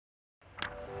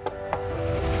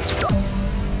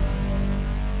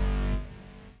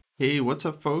Hey, what's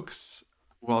up, folks?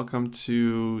 Welcome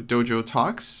to Dojo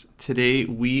Talks. Today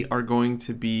we are going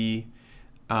to be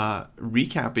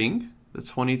recapping the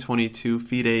 2022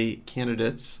 FIDE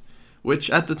candidates,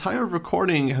 which at the time of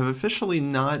recording have officially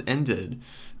not ended.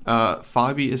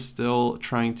 Fabi is still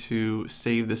trying to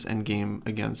save this endgame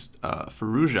against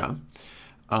Faruja.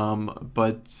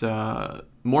 But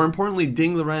more importantly,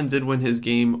 Ding Liren did win his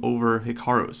game over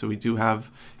Hikaru, so we do have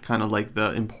kind of like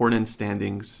the important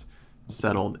standings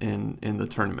settled in the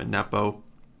tournament. Nepo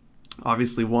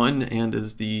obviously won and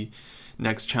is the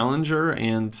next challenger,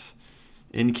 and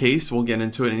in case, we'll get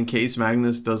into it, in case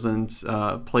Magnus doesn't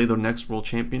play the next World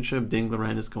Championship, Ding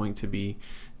Liren is going to be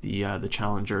the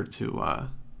challenger to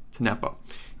Nepo.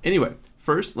 Anyway,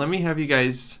 first, let me have you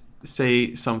guys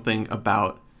say something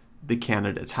about the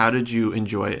candidates. How did you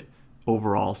enjoy it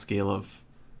overall, scale of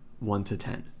 1 to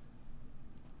 10?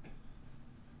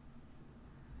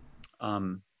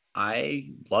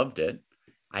 I loved it.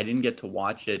 I didn't get to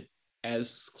watch it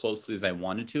as closely as I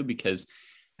wanted to because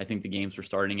I think the games were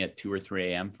starting at 2 or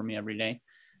 3 a.m. for me every day.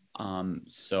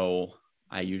 So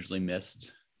I usually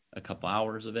missed a couple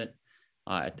hours of it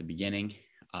at the beginning,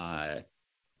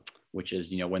 which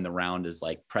is, when the round is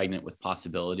like pregnant with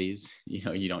possibilities.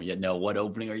 You don't yet know what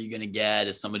opening are you going to get.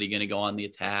 Is somebody going to go on the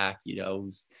attack?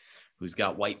 Who's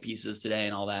got white pieces today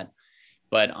and all that.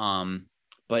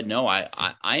 But no,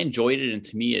 I enjoyed it, and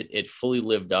to me, it fully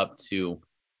lived up to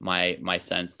my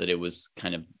sense that it was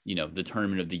kind of the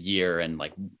tournament of the year, and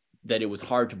like that it was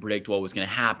hard to predict what was going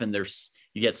to happen.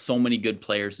 You get so many good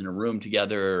players in a room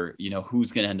together.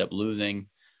 Who's going to end up losing.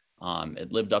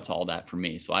 It lived up to all that for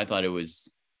me, so I thought it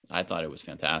was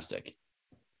fantastic.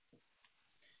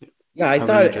 Yeah, I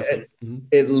thought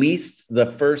at least the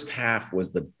first half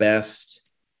was the best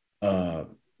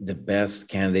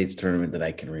candidates tournament that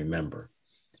I can remember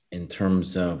in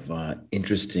terms of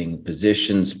interesting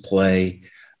positions, play,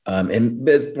 and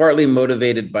it's partly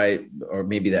motivated by, or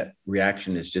maybe that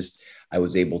reaction is just, I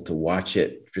was able to watch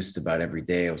it just about every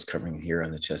day. I was covering it here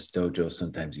on the Chess Dojo.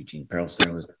 Sometimes Eugene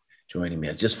Perelson was joining me.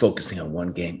 I was just focusing on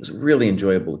one game. It was a really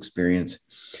enjoyable experience.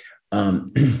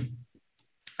 And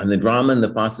the drama and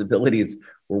the possibilities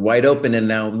were wide open. And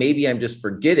now maybe I'm just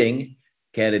forgetting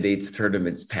candidates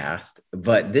tournaments past,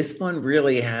 but this one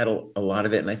really had a lot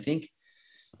of it. And I think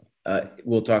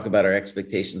we'll talk about our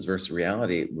expectations versus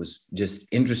reality. It was just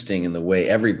interesting in the way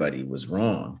everybody was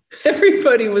wrong.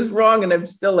 Everybody was wrong. And I'm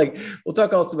still like, we'll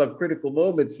talk also about critical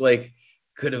moments, like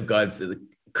could have gone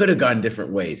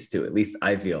different ways too. At least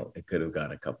I feel it could have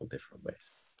gone a couple different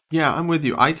ways. Yeah, I'm with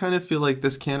you. I kind of feel like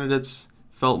this candidates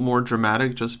felt more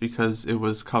dramatic just because it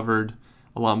was covered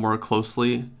a lot more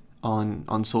closely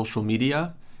on social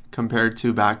media compared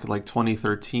to back like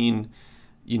 2013.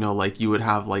 Like you would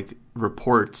have like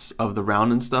reports of the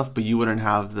round and stuff, but you wouldn't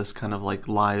have this kind of like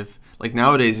live. Like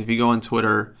nowadays, if you go on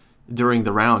Twitter during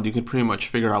the round, you could pretty much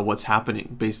figure out what's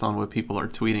happening based on what people are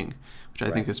tweeting, which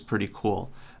I think is pretty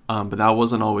cool. But that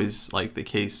wasn't always like the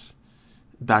case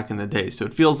back in the day. So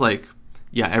it feels like,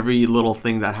 yeah, every little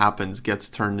thing that happens gets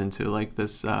turned into like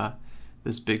this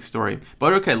big story.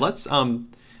 But okay, let's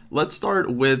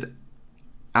start with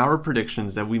our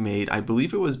predictions that we made. I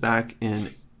believe it was back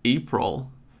in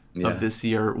April of this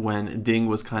year when Ding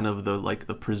was kind of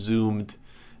the presumed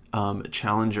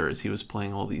challenger, as he was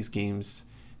playing all these games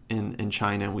in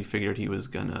China, and we figured he was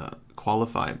gonna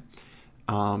qualify.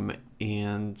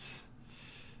 And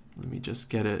let me just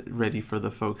get it ready for the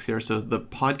folks here. So the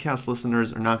podcast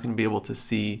listeners are not going to be able to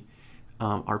see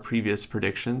our previous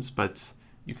predictions, but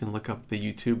you can look up the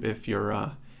YouTube if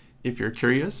you're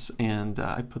curious. And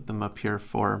I put them up here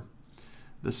for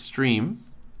the stream.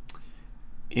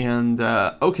 And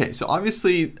okay, so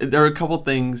obviously there are a couple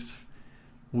things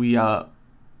we all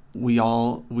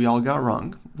got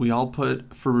wrong. We all put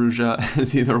Faruja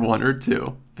as either 1 or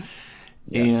 2,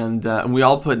 and we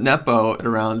all put Nepo at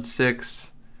around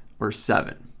 6 or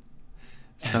 7.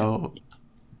 So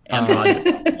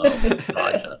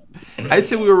Raja. I'd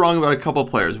say we were wrong about a couple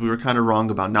players. We were kind of wrong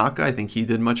about Naka. I think he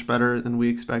did much better than we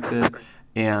expected,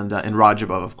 and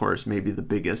Rajabov, of course, maybe the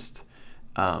biggest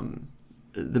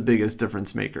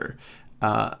difference maker.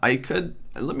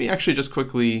 Let me actually just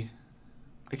quickly,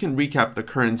 I can recap the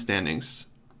current standings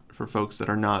for folks that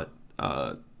are not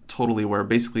totally aware.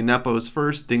 Basically, Nepo is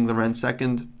first, Ding Liren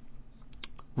second,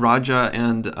 Raja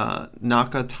and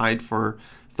Naka tied for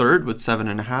third with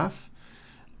 7.5.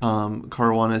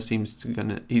 Caruana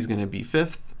he's gonna be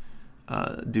fifth,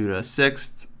 Duda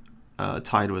sixth,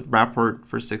 tied with Rapport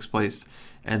for sixth place,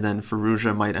 and then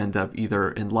Faruja might end up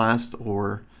either in last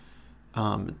or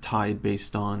tied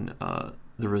based on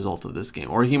the result of this game,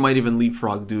 or he might even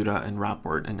leapfrog Duda and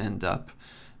Rapport and end up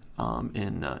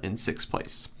in sixth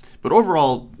place. But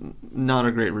overall, not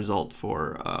a great result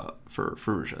for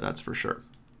Fallujah, that's for sure.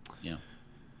 Yeah.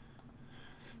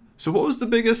 So what was the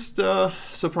biggest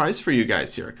surprise for you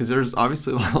guys here? Because there's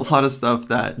obviously a lot of stuff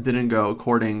that didn't go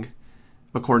according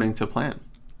to plan.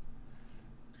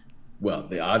 Well,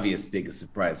 the obvious biggest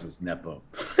surprise was Nepo.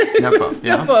 Nepo,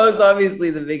 yeah. Nepo is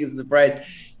obviously the biggest surprise.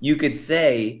 You could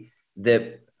say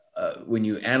that when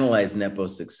you analyze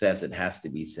Nepo's success, it has to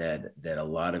be said that a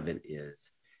lot of it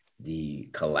is the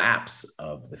collapse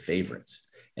of the favorites.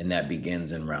 And that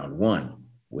begins in round one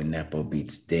when Nepo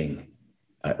beats Ding.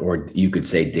 Or you could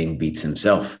say Ding beats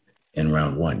himself in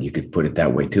round one. You could put it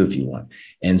that way too if you want.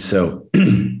 And so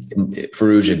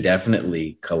Fallujah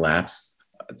definitely collapsed.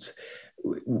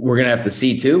 We're going to have to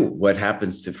see too what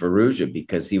happens to Fallujah,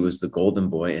 because he was the golden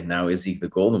boy, and now is he the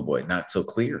golden boy? Not so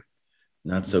clear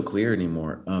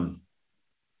anymore.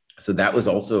 So that was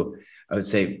also, I would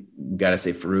say, got to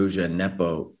say Fallujah and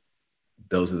Nepo,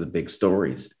 those are the big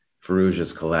stories.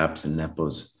 Fallujah's collapse and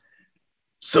Nepo's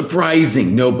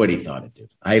surprising. Nobody thought it did.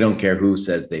 I don't care who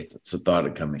says they thought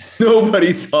it coming.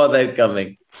 Nobody saw that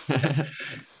coming.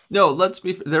 No,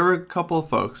 there were a couple of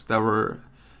folks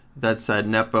that said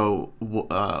Nepo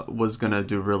was going to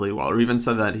do really well, or even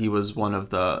said that he was one of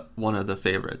the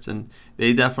favorites, and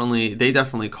they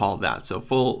definitely called that. So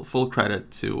full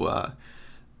credit to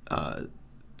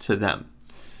them.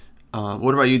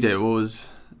 What about you, Dave? What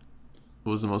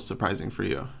was the most surprising for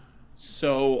you?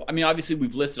 So, I mean, obviously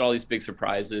we've listed all these big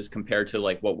surprises compared to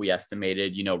like what we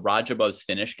estimated. Rajabov's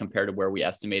finish compared to where we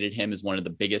estimated him is one of the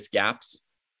biggest gaps.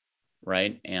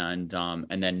 Right. And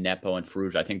then Nepo and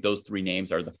Fallujah, I think those three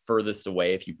names are the furthest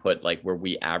away. If you put like where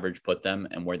we average put them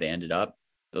and where they ended up,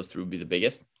 those three would be the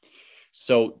biggest.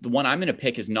 So the one I'm going to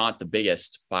pick is not the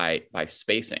biggest by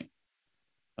spacing.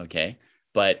 Okay.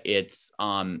 But it's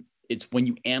when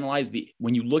you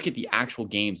look at the actual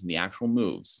games and the actual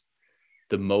moves,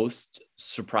 the most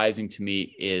surprising to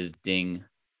me is Ding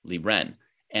Liren.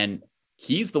 And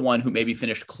he's the one who maybe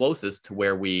finished closest to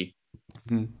where we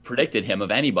predicted him of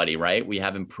anybody, right? We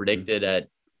have him predicted at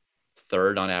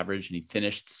third on average, and he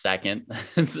finished second.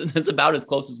 That's about as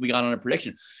close as we got on a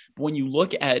prediction. But when you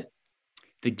look at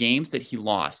the games that he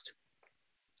lost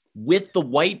with the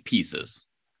white pieces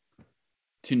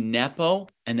to Nepo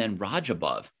and then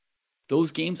Rajabov,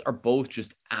 those games are both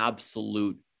just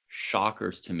absolute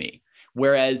shockers to me.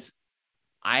 Whereas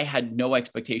I had no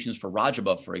expectations for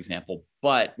Rajabov, for example,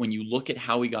 but when you look at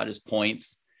how he got his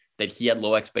points, that he had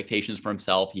low expectations for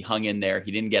himself. He hung in there.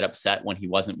 He didn't get upset when he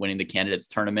wasn't winning the candidates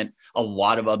tournament. A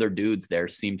lot of other dudes there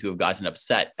seem to have gotten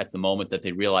upset at the moment that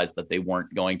they realized that they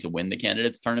weren't going to win the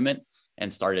candidates tournament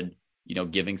and started,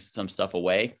 giving some stuff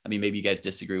away. I mean, maybe you guys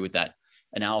disagree with that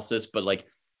analysis, but like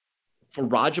for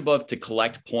Rajabov to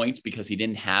collect points because he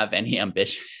didn't have any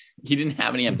ambition, he didn't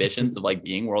have any ambitions of like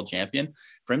being world champion,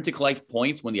 for him to collect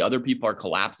points when the other people are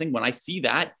collapsing. When I see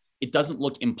that, it doesn't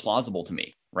look implausible to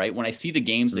me, right? When I see the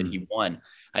games that he won,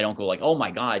 I don't go like, oh my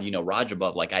God,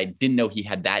 Rajabov, like I didn't know he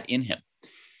had that in him.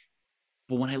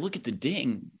 But when I look at the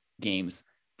Ding games,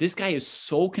 this guy is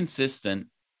so consistent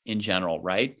in general,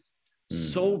 right?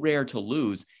 So rare to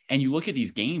lose. And you look at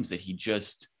these games that he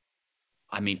just,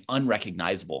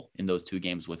 unrecognizable in those two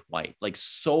games with White, like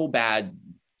so bad.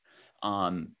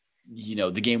 The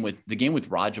game with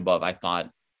Rajabov, I thought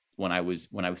when I was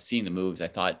seeing the moves, I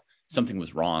thought something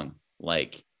was wrong.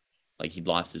 Like he'd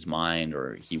lost his mind,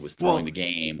 or he was throwing the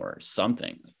game or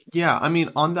something. Yeah. I mean,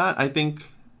 on that, I think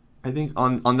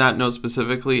on that note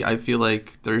specifically, I feel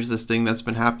like there's this thing that's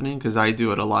been happening, because I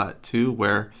do it a lot too,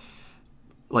 where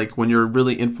like when you're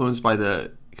really influenced by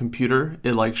the computer,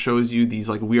 it like shows you these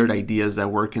like weird ideas that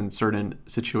work in certain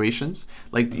situations.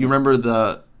 Like you remember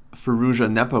the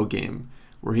Fallujah Nepo game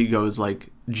where he goes like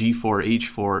G4,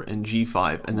 H4, and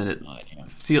G5, and then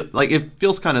it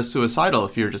feels kind of suicidal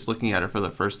if you're just looking at it for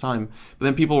the first time. But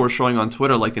then people were showing on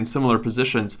Twitter, like in similar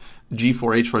positions,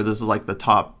 G4, H4, this is like the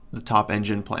top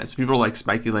engine plan. So people are like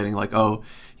speculating like, oh,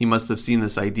 he must have seen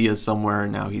this idea somewhere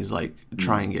and now he's like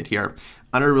trying it here.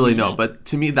 I don't really know, but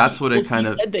to me that's what it kind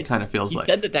of feels like.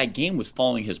 He said that game was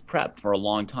following his prep for a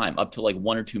long time, up to like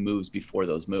one or two moves before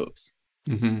those moves.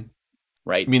 Mm-hmm.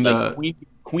 Right? I mean, like the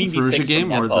Queen Fallujah B6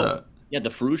 game or the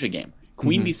Fallujah game.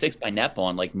 Queen B6 by Nepo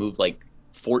on like move like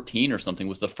 14 or something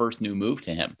was the first new move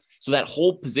to him. So that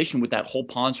whole position with that whole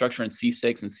pawn structure and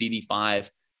C6 and CD5,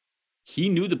 he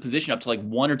knew the position up to like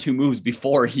 1 or 2 moves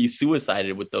before he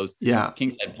suicided with those Yeah.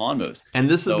 kingside pawn moves. And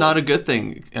this is not a good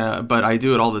thing, but I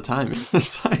do it all the time.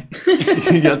 It's like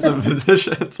you get some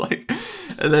position. It's like,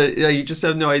 and then, yeah, you just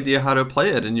have no idea how to play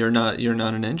it, and you're not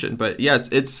an engine. But yeah,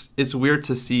 it's weird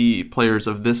to see players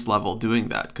of this level doing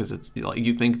that, because it's like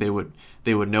you think they would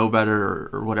know better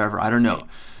or whatever. I don't know.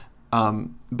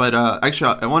 But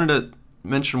actually, I wanted to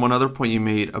mention one other point you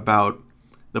made about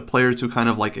the players who kind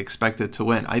of like expected to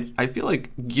win. I feel like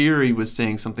Geary was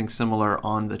saying something similar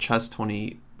on the Chess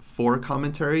 24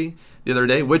 commentary the other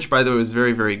day, which, by the way, was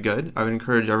very, very good. I would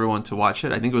encourage everyone to watch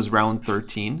it. I think it was round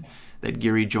 13 that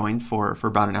Geary joined for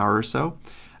about an hour or so,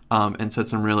 and said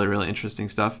some really, really interesting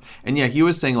stuff. And yeah, he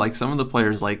was saying like some of the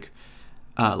players like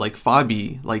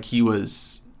Fabi, like he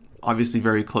was obviously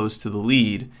very close to the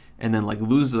lead, and then like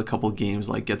loses a couple games,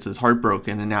 like gets his heart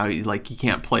broken, and now he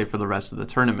can't play for the rest of the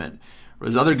tournament.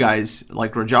 Whereas other guys,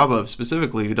 like Rajabov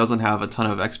specifically, who doesn't have a ton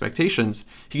of expectations,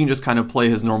 he can just kind of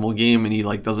play his normal game, and he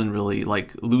like doesn't really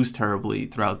like lose terribly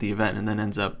throughout the event, and then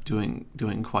ends up doing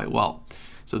quite well.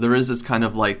 So there is this kind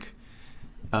of like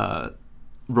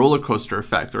roller coaster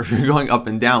effect, or if you're going up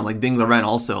and down, like Ding Liren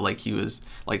also, like he was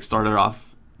like started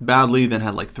off badly, then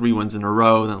had like 3 wins in a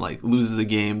row, then like loses a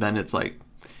game, then it's like,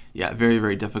 yeah, very,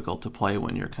 very difficult to play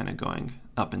when you're kind of going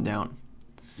up and down.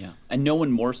 Yeah, and no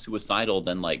one more suicidal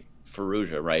than like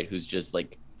Firouzja, right? Who's just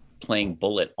like playing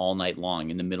bullet all night long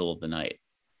in the middle of the night.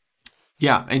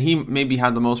 Yeah, and he maybe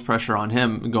had the most pressure on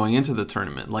him going into the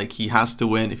tournament. Like, he has to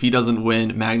win. If he doesn't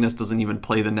win, Magnus doesn't even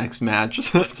play the next match.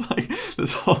 So it's like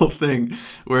this whole thing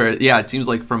where, yeah, it seems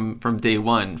like from day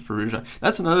one, Firouzja.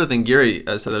 That's another thing Geary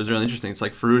said that was really interesting. It's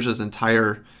like Firouzja's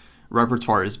entire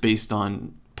repertoire is based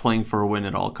on playing for a win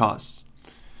at all costs.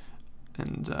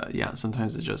 And yeah,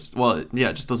 sometimes it just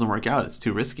doesn't work out. It's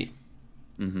too risky.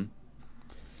 Mm-hmm.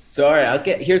 So, all right,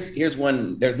 here's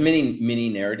one. There's many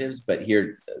narratives, but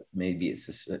here maybe it's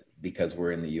just because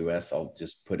we're in the U.S. I'll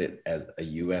just put it as a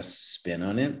U.S. spin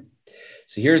on it.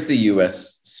 So here's the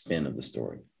U.S. spin of the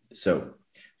story. So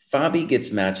Fabi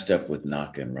gets matched up with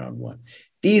Naka in round 1.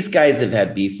 These guys have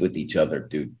had beef with each other,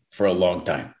 dude, for a long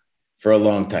time.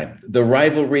 The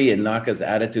rivalry and Naka's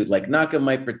attitude, like Naka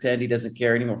might pretend he doesn't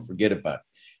care anymore, forget about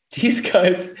it. These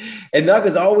guys, and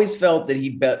Naka's always felt that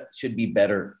he should be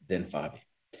better than Fabi.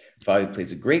 Fabi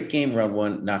plays a great game round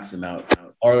 1, knocks him out.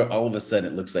 All of a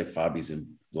sudden, it looks like Fabi's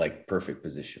in like perfect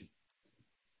position.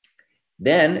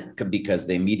 Then, because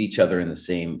they meet each other in the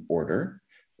same order,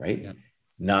 right? Yeah.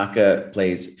 Naka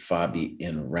plays Fabi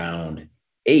in round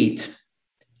 8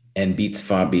 and beats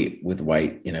Fabi with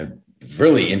white in a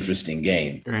really interesting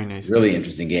game. Very nice. Really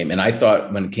interesting game. And I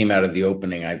thought when it came out of the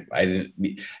opening, I didn't,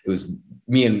 it was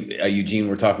me and Eugene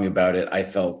were talking about it. I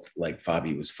felt like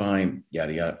Fabi was fine,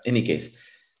 yada, yada. In any case,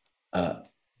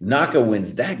 Naka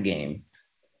wins that game,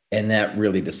 and that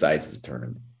really decides the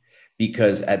tournament,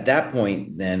 because at that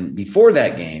point, then before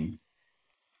that game,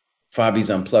 Fabi's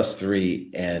on +3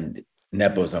 and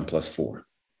Nepo's on +4.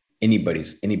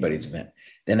 Anybody's event.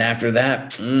 Then after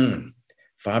that,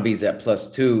 Fabi's at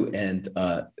 +2 and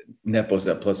Nepo's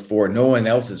at +4. No one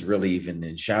else is really even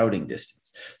in shouting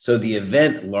distance. So the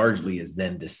event largely is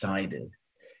then decided,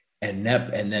 and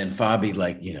then Fabi,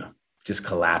 like, just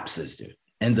collapses, dude.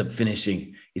 Ends up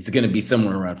finishing, it's going to be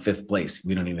somewhere around 5th place.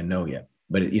 We don't even know yet,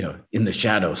 but in the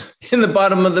shadows, in the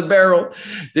bottom of the barrel,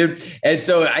 dude. And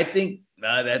so I think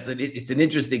it's an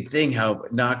interesting thing how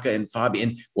Naka and Fabi,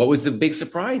 and what was the big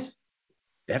surprise?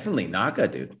 Definitely Naka,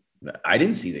 dude. I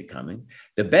didn't see that coming.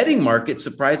 The betting market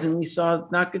surprisingly saw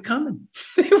Naka coming.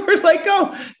 They were like,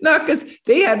 oh,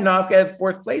 they had Naka at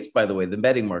 4th place, by the way, the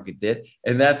betting market did.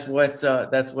 And that's what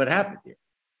happened here.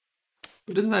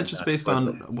 But isn't that just based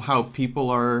on how people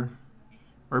are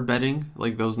betting,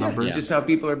 like those numbers? Yeah, just how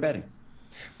people are betting.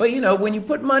 But when you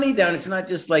put money down, it's not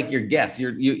just like your guess.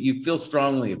 You feel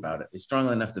strongly about it. You're strong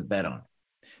enough to bet on it.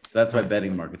 So that's why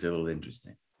betting markets are a little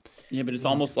interesting. Yeah, but it's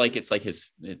almost like it's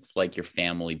like your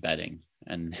family betting,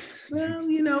 and well,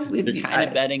 they're kind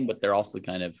of betting, but they're also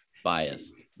kind of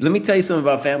biased. Let me tell you something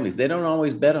about families. They don't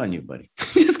always bet on you, buddy.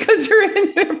 Just because you're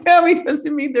in their family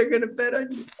doesn't mean they're going to bet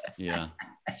on you. Yeah.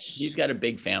 He's got a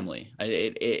big family.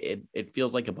 It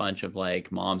feels like a bunch of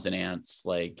like moms and aunts,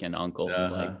 like, and uncles,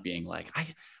 like being like,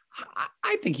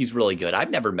 I think he's really good. I've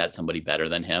never met somebody better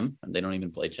than him, and they don't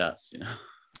even play chess,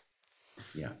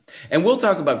 Yeah. And we'll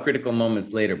talk about critical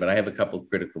moments later, but I have a couple of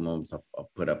critical moments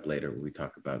I'll put up later when we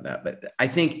talk about that. But I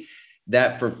think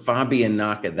that for Fabi and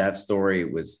Naka, that story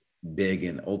was big.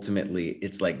 And ultimately,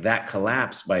 it's like that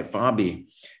collapse by Fabi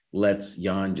lets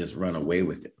Jan just run away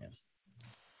with it, man.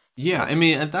 Yeah, I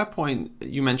mean, at that point,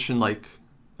 you mentioned like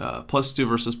 +2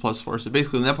 versus +4. So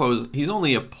basically, Nepo, he's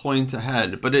only a point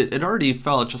ahead, but it already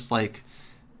felt just like,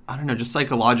 I don't know, just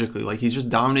psychologically, like he's just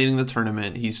dominating the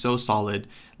tournament. He's so solid.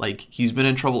 Like he's been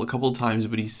in trouble a couple of times,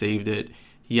 but he saved it.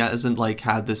 He hasn't like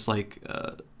had this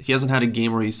he hasn't had a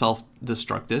game where he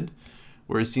self-destructed,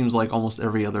 where it seems like almost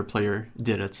every other player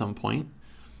did at some point.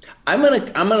 I'm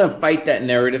gonna fight that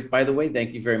narrative, by the way.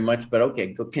 Thank you very much. But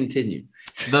okay, go continue.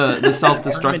 The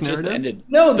self-destruct narrative? Ended.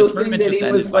 No, the thing that he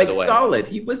was like solid.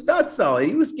 He was not solid.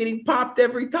 He was getting popped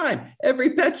every time.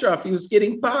 Every Petrov, he was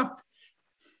getting popped.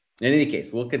 In any case,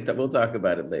 we'll talk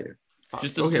about it later.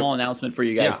 Just a small announcement for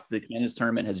you guys. Yeah. The Canada's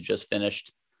tournament has just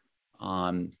finished.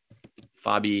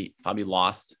 Fabi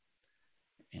lost.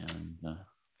 And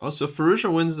so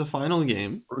Firouzja wins the final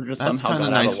game. That's kind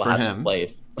of nice for him.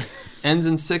 Ends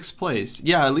in 6th place.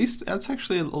 Yeah, at least that's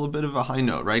actually a little bit of a high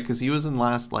note, right? Because he was in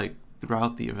last like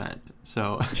throughout the event.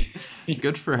 So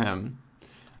good for him.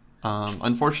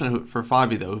 Unfortunate for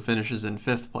Fabi though, who finishes in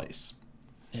 5th place.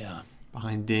 Yeah.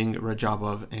 Behind Ding,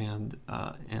 Rajabov, and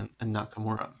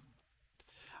Nakamura.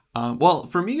 Well,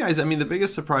 for me, guys, I mean, the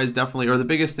biggest surprise definitely, or the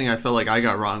biggest thing I felt like I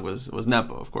got wrong was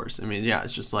Nepo, of course. I mean, yeah,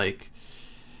 it's just like,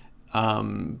 I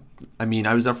mean,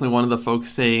 I was definitely one of the folks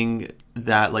saying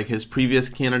that like his previous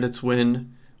candidate's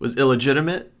win was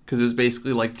illegitimate because it was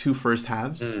basically like 2 first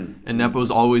halves, and Nepo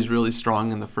was always really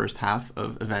strong in the first half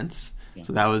of events. Yeah.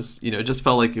 So that was, it just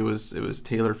felt like it was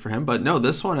tailored for him. But no,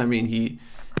 this one, I mean, he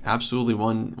absolutely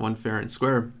won fair and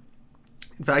square.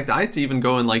 In fact, I had to even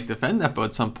go and like defend Nepo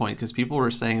at some point because people were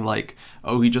saying like,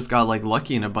 oh, he just got like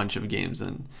lucky in a bunch of games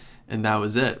and that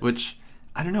was it. Which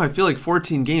I don't know. I feel like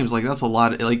 14 games, like that's a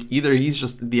lot. Like either he's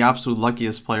just the absolute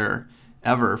luckiest player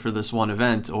ever for this one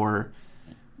event, or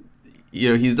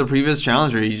he's the previous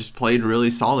challenger. He just played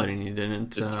really solid and he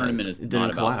didn't. This tournament is didn't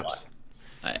not collapse.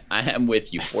 About luck. I am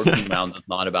with you. 14 rounds is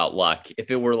not about luck.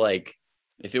 If it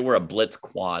were a blitz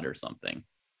quad or something.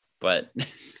 But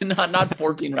not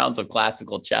 14 rounds of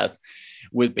classical chess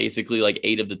with basically like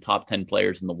 8 of the top 10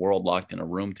 players in the world locked in a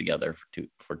room together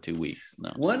for 2 weeks. No.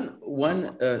 One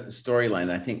storyline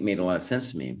I think made a lot of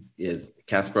sense to me is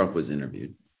Kasparov was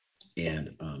interviewed,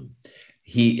 and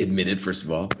he admitted, first of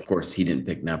all, of course, he didn't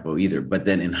pick Nepo either. But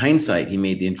then in hindsight, he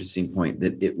made the interesting point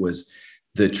that it was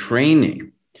the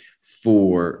training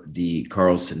for the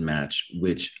Carlsen match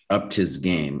which upped his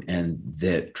game, and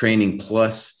that training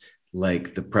plus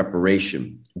like the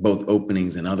preparation, both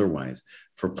openings and otherwise,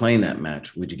 for playing that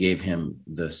match, which gave him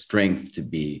the strength to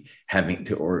have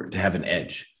an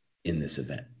edge in this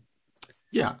event.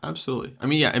 Yeah, absolutely. I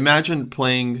mean, yeah, imagine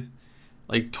playing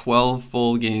like 12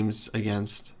 full games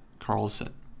against Carlsen.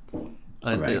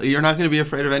 Right. You're not going to be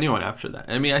afraid of anyone after that.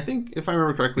 I mean, I think if I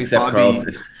remember correctly, Except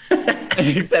Carlsen.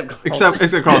 Except Carlsen, of course.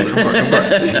 Except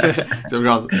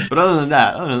Carlsen. But other than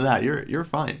that, you're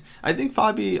fine. I think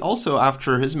Fabi also,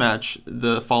 after his match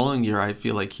the following year, I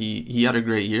feel like he had a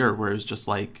great year where it was just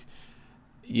like,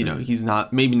 he's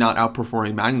maybe not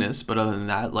outperforming Magnus, but other than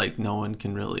that, like no one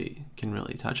can really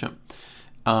touch him.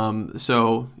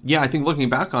 So yeah, I think looking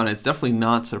back on it, it's definitely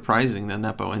not surprising that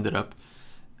Nepo ended up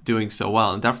doing so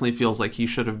well. It definitely feels like he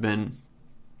should have been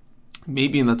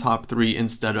maybe in the top 3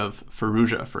 instead of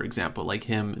Firouzja, for example. Like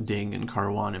him, Ding, and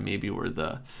Caruana maybe were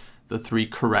the 3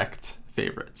 correct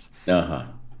favorites. I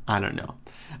don't know.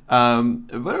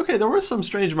 But okay, there were some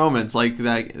strange moments, like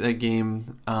that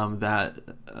game that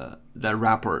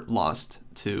Rapport lost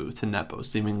to Nepo,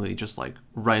 seemingly just like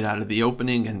right out of the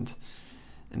opening, and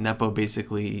Nepo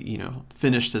basically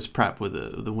finished his prep with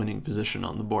the winning position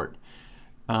on the board.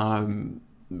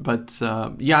 But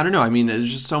yeah, I don't know. I mean, there's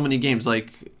just so many games.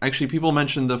 Like, actually, people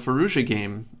mentioned the Firouzja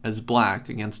game as black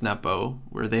against Nepo,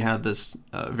 where they had this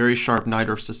very sharp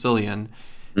Najdorf Sicilian,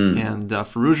 and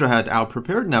Firouzja had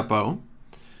out-prepared Nepo,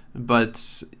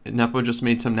 but Nepo just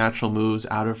made some natural moves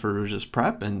out of Firouzja's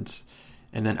prep and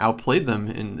then outplayed them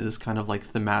in this kind of like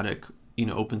thematic,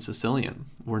 open Sicilian,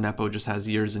 where Nepo just has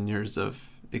years and years of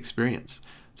experience.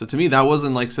 So to me, that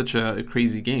wasn't like such a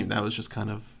crazy game. That was just kind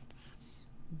of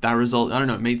that result. I don't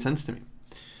know. It made sense to me.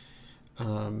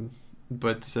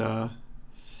 But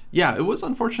yeah, it was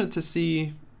unfortunate to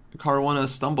see Caruana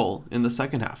stumble in the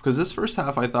second half, because this first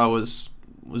half I thought was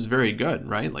very good,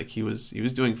 right? Like he was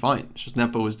doing fine. It's just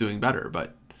Nepo was doing better,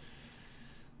 but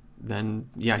then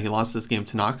yeah, he lost this game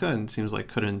to Naka and seems like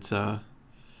couldn't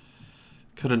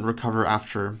recover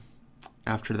after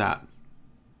that.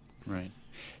 Right.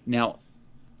 Now,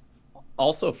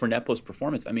 also for Nepo's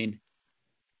performance, I mean,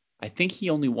 I think he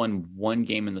only won 1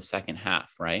 game in the second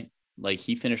half, right? Like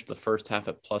he finished the first half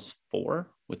at +4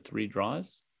 with 3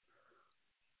 draws.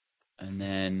 And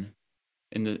then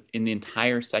in the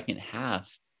entire second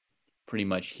half, pretty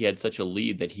much he had such a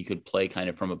lead that he could play kind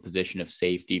of from a position of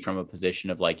safety, from a position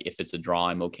of like, if it's a draw,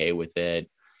 I'm okay with it.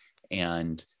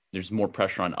 And there's more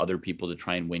pressure on other people to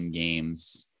try and win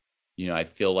games. I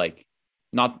feel like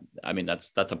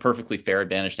that's a perfectly fair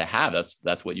advantage to have.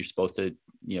 That's what you're supposed to,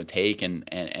 take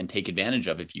and take advantage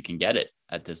of if you can get it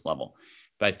at this level.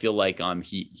 But I feel like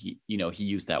he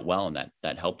used that well, and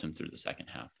that helped him through the second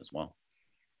half as well.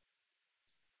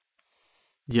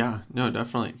 Yeah, no,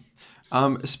 definitely.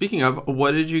 Speaking of,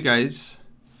 what did you guys,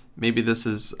 maybe this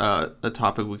is a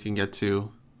topic we can get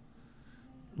to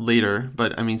later,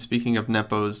 but I mean, speaking of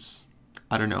Nepo's,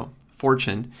 I don't know,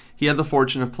 fortune, he had the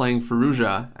fortune of playing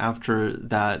Faruja after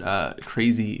that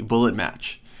crazy bullet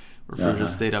match where Faruja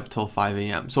stayed up till 5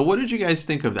 a.m. So what did you guys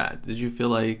think of that? Did you feel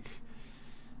like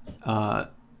Faruja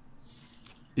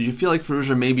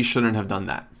maybe shouldn't have done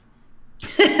that?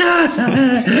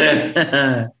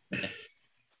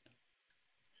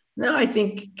 No, I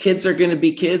think kids are going to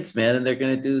be kids, man, and they're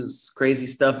going to do crazy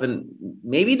stuff, and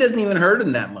maybe it doesn't even hurt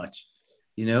them that much,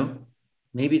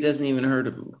 maybe it doesn't even hurt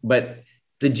them. But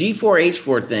the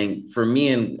G4H4 thing for me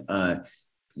and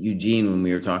Eugene, when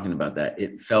we were talking about that,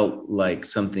 it felt like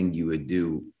something you would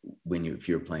do if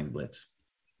you're playing Blitz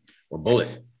or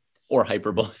Bullet or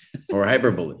Hyper Bullet or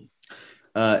Hyper Bullet.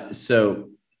 So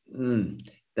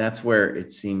that's where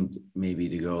it seemed maybe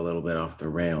to go a little bit off the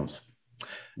rails.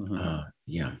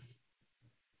 Yeah.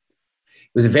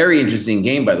 It was a very interesting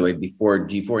game, by the way, before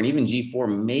G4, and even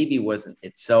G4 maybe wasn't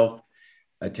itself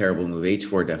a terrible move.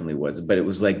 H4 definitely was, but it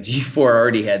was like G4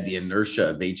 already had the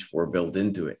inertia of H4 built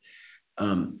into it.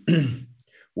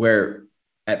 Where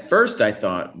at first I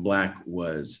thought Black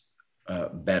was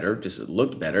better, just it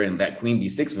looked better. And that Queen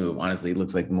B6 move, honestly,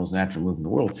 looks like the most natural move in the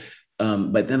world.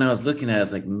 But then I was looking at it, I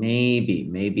was like,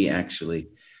 maybe actually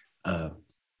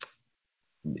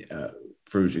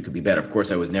Faruja could be better. Of course,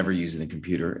 I was never using the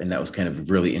computer, and that was kind of a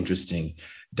really interesting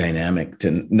dynamic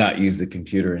to not use the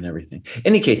computer and everything. In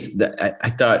any case, I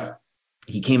thought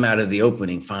he came out of the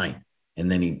opening fine, and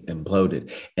then he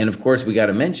imploded. And of course, we got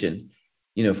to mention,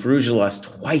 Faruja lost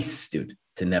twice, dude,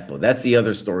 to Nepo. That's the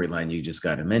other storyline you just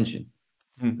got to mention.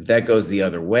 If that goes the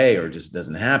other way or just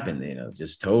doesn't happen,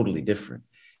 just totally different.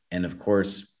 And of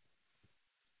course,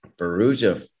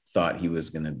 Faruja thought he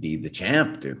was going to be the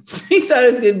champ, dude. He thought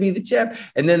he was going to be the champ.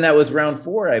 And then that was round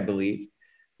 4, I believe,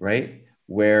 right?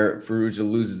 Where Faruja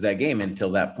loses that game.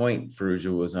 Until that point,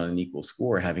 Faruja was on an equal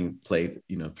score, having played,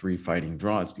 3 fighting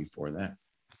draws before that.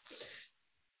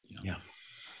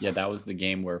 Yeah, that was the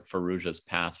game where Faruja's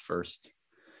path first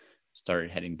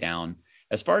started heading down.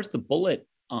 As far as the bullet,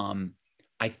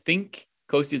 I think,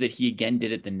 Kosti, that he again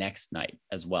did it the next night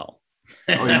as well.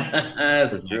 Oh, yeah.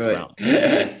 Screw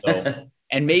it.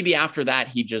 And maybe after that,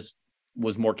 he just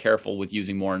was more careful with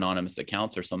using more anonymous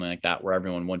accounts or something like that, where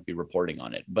everyone wouldn't be reporting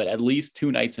on it. But at least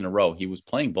 2 nights in a row, he was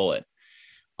playing bullet.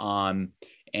 And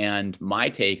my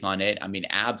take on it, I mean,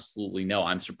 absolutely no.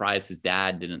 I'm surprised his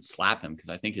dad didn't slap him, because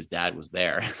I think his dad was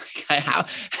there. At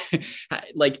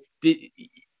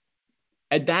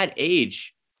that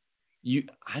age,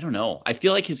 I don't know. I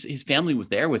feel like his family was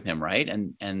there with him, right?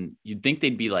 And you'd think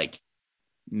they'd be like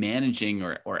managing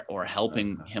or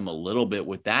helping him a little bit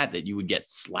with that you would get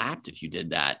slapped if you did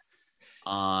that.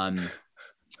 And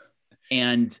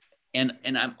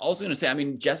I'm also going to say, I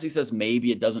mean, Jesse says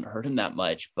maybe it doesn't hurt him that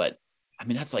much, but I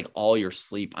mean, that's like all your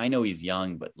sleep. I know he's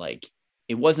young, but like,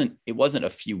 it wasn't a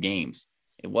few games.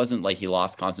 It wasn't like he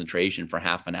lost concentration for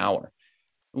half an hour.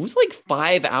 It was like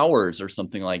 5 hours or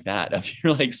something like that of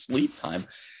your like sleep time.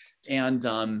 And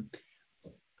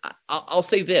I'll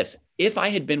say this: if I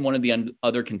had been one of the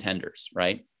other contenders,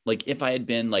 right? Like if I had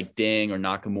been like Ding or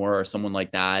Nakamura or someone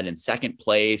like that in second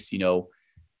place,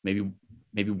 maybe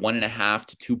 1.5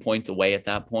 to 2 points away at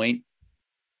that point,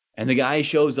 and the guy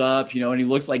shows up, and he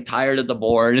looks like tired at the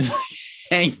board and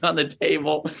hanging on the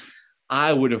table,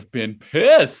 I would have been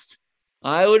pissed.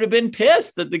 I would have been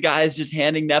pissed that the guy is just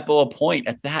handing Nepo a point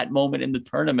at that moment in the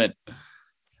tournament.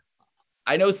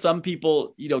 I know some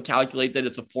people, calculate that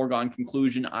it's a foregone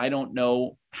conclusion. I don't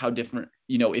know how different,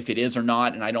 if it is or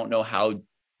not. And I don't know how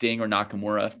Ding or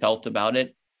Nakamura felt about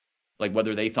it, like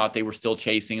whether they thought they were still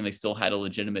chasing and they still had a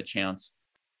legitimate chance.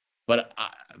 But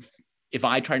if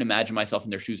I try to imagine myself in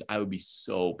their shoes, I would be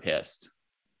so pissed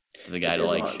for the guy to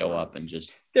like show up and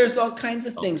just. There's all kinds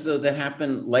of things though that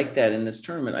happen like that in this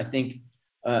tournament. I think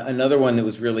another one that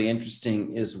was really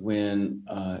interesting is when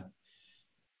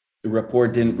the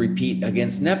report didn't repeat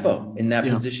against Nepo in that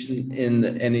position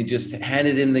and he just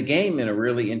handed him the game in a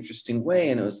really interesting way.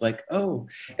 And it was like, oh,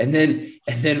 and then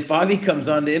Favi comes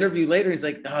on the interview later. He's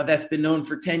like, oh, that's been known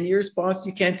for 10 years, boss.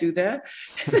 You can't do that.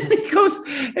 And then he goes,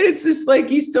 and it's just like,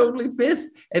 he's totally pissed.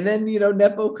 And then,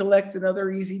 Nepo collects another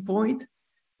easy point.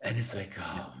 And it's like,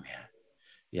 oh man.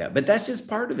 Yeah. But that's just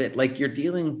part of it. Like, you're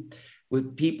dealing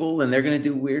with people and they're going to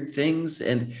do weird things.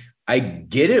 And I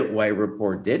get it why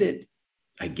Report did it.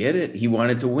 I get it. He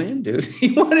wanted to win, dude.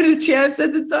 He wanted a chance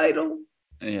at the title.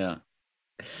 Yeah.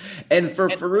 And for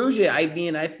Firouzja,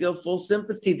 I feel full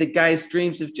sympathy. The guy's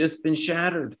dreams have just been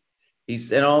shattered.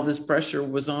 And all this pressure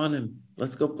was on him.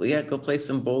 Let's go. Yeah, go play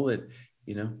some bullet.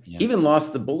 He even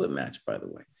lost the bullet match, by the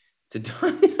way.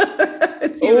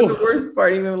 It's even the worst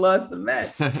part. He even lost the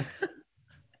match.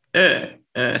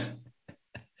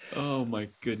 Oh my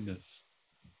goodness.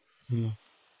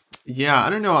 Yeah,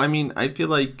 I don't know. I mean, I feel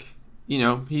like,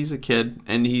 he's a kid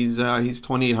and he's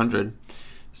 2,800.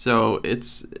 So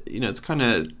it's kind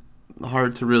of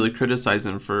hard to really criticize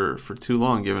him for too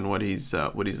long, given what he's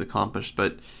accomplished.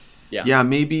 But yeah,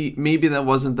 maybe that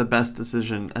wasn't the best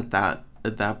decision at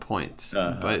that point.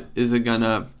 But is it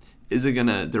gonna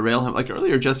derail him? Like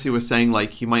earlier, Jesse was saying,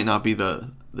 like, he might not be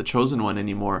the chosen one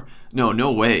anymore.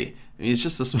 No way. I mean, it's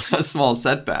just a small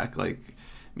setback. Like, I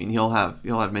mean, he'll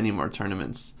have many more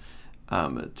tournaments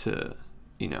to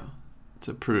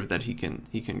prove that he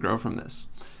can grow from this.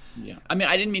 Yeah. I mean,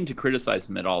 I didn't mean to criticize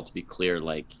him at all, to be clear.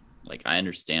 Like I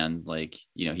understand, like,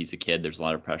 he's a kid, there's a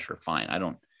lot of pressure. Fine. I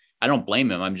don't blame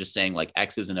him. I'm just saying, like,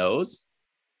 X's and O's.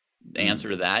 The answer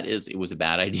to that is it was a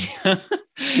bad idea,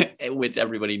 which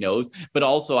everybody knows. But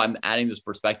also, I'm adding this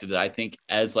perspective that I think,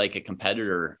 as like a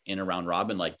competitor in a round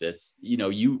robin like this,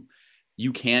 you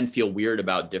can feel weird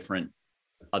about different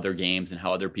other games and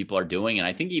how other people are doing. And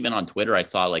I think even on Twitter, I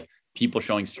saw like people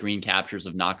showing screen captures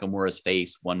of Nakamura's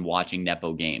face when watching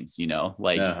Nepo games,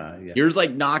 here's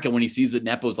like Naka when he sees that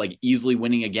Nepo's like easily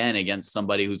winning again against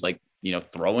somebody who's like,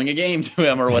 throwing a game to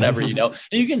him or whatever, and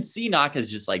you can see Naka's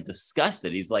just like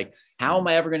disgusted. He's like, how am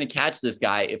I ever going to catch this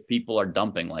guy if people are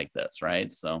dumping like this?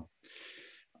 Right. So,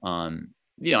 I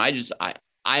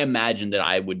imagine that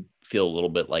I would feel a little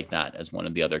bit like that as one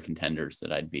of the other contenders,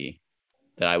 that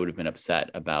I would have been upset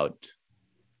about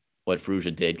what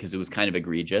Firouzja did, because it was kind of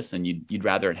egregious, and you'd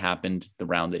rather it happened the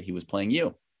round that he was playing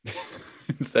you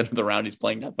instead of the round he's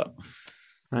playing Nepo.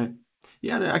 Right.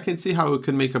 Yeah, I can see how it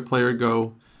could make a player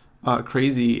go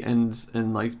crazy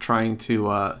and like trying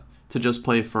to just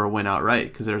play for a win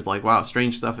outright, because there's like, wow,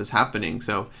 strange stuff is happening,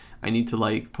 so I need to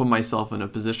like put myself in a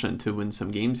position to win some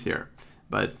games here.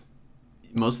 But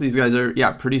most of these guys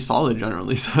are pretty solid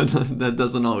generally, so that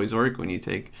doesn't always work when you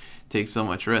take so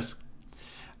much risk.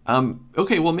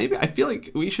 Okay, well, maybe I feel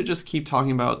like we should just keep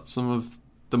talking about some of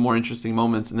the more interesting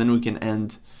moments, and then we can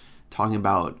end talking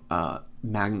about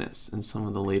Magnus and some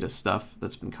of the latest stuff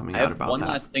that's been coming out about that. One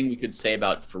last thing we could say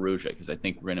about Firouzja, because I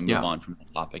think we're going to move on from the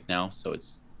topic now, so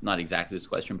it's not exactly this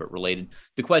question, but related.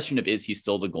 The question of, is he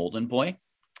still the golden boy?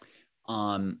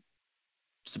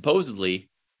 Supposedly,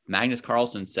 Magnus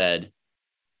Carlsen said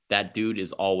that dude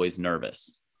is always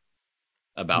nervous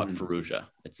about Firouzja.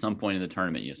 At some point in the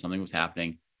tournament, something was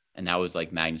happening, and that was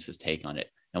like Magnus's take on it.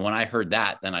 And when I heard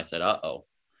that, then I said, uh-oh,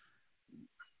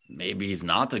 maybe he's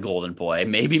not the golden boy.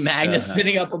 Maybe Magnus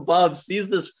sitting up above sees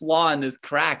this flaw in this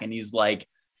crack, and he's like,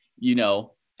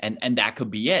 and that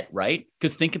could be it, right?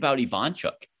 Because think about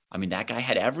Ivanchuk. I mean, that guy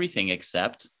had everything,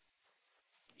 except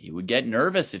he would get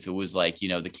nervous if it was like,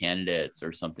 the candidates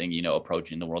or something,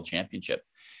 approaching the world championship.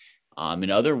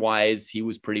 And otherwise, he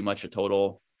was pretty much a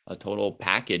total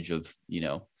package of,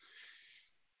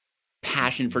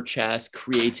 passion for chess,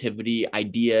 creativity,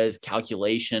 ideas,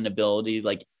 calculation ability,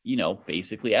 like,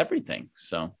 basically everything.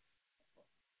 So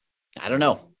I don't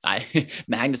know.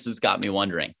 Magnus has got me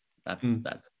wondering.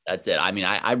 That's it. I mean,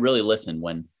 I really listen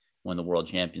when the world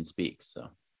champion speaks. So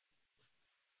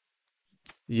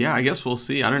yeah, I guess we'll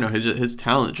see. I don't know. His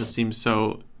talent just seems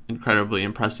so incredibly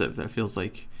impressive. That feels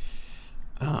like,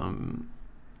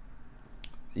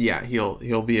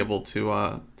 he'll be able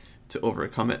to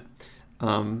overcome it.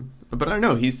 But I don't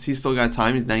know. He's still got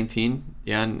time. He's 19,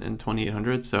 and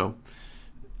 2,800. So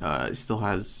he still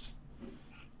has,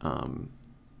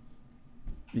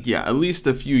 at least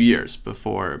a few years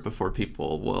before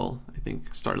people will, I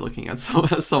think, start looking at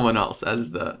someone else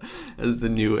as the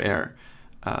new heir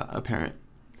apparent.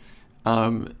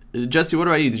 Jesse, what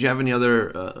about you? Did you have any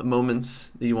other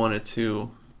moments that you wanted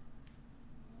to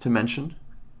mention?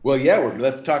 Well,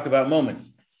 let's talk about moments.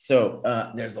 So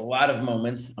there's a lot of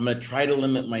moments. I'm going to try to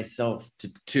limit myself to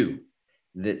two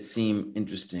that seem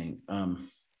interesting.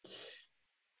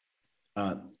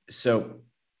 Uh, so,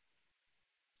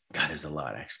 God, there's a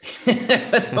lot actually.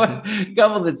 A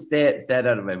couple that stand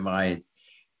out of my mind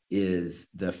is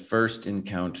the first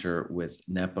encounter with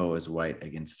Nepo as white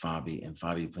against Fabi, and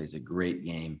Fabi plays a great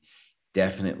game,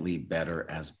 definitely better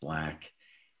as black.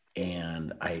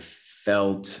 And I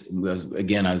felt,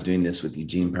 again, I was doing this with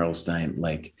Eugene Perlstein,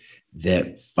 like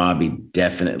that Fabi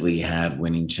definitely had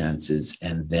winning chances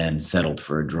and then settled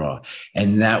for a draw.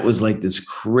 And that was like this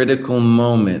critical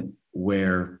moment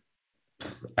where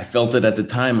I felt it at the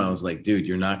time. I was like, dude,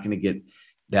 you're not going to get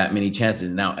that many chances.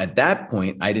 Now, at that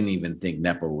point, I didn't even think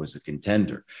Nepo was a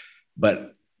contender.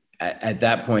 But at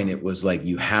that point, it was like,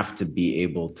 you have to be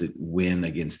able to win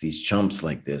against these chumps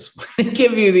like this when they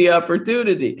give you the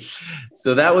opportunity.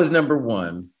 So that was number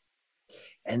one.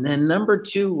 And then number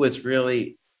two was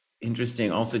really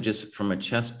interesting, also just from a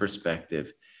chess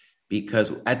perspective,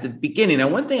 because at the beginning, now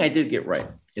one thing I did get right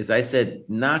is I said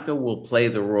Naka will play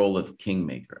the role of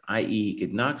kingmaker, i.e. he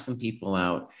could knock some people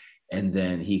out, and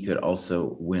then he could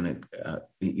also win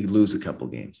you lose a couple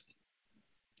games.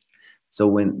 So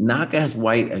when Naka has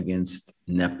white against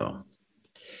Nepo,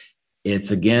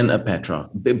 it's again a Petrov.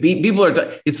 People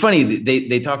are, it's funny,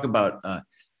 they talk about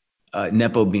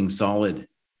Nepo being solid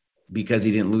because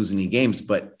he didn't lose any games,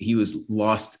 but he was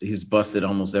busted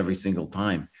almost every single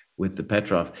time with the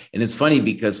Petrov. And it's funny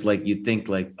because like you think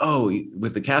like, oh,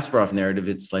 with the Kasparov narrative,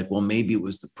 it's like, well, maybe it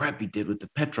was the prep he did with the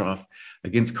Petrov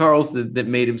against Carls that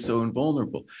made him so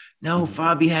invulnerable. No,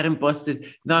 Fabi had him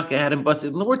busted. Naka had him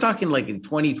busted. We're talking like in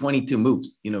 2022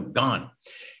 moves, gone.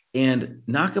 And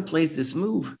Naka plays this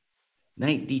move,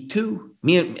 knight d2.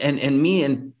 Me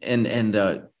and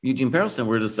Eugene Perelstein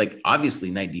were just like,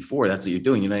 obviously knight d4. That's what you're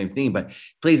doing. You're not even thinking about it.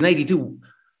 Plays knight d2.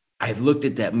 I've looked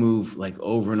at that move like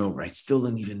over and over. I still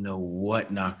don't even know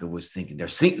what Naka was thinking. There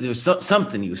was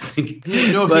something he was thinking.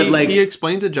 No, but he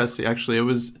explained to Jesse. Actually, it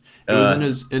was in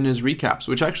his recaps,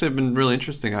 which actually have been really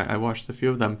interesting. I watched a few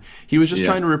of them. He was just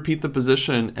trying to repeat the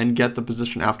position and get the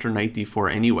position after knight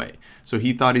d4 anyway. So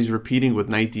he thought he's repeating with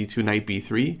knight d2, knight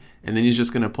b3, and then he's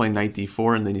just going to play knight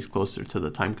d4, and then he's closer to the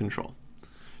time control.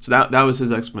 So that was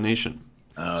his explanation.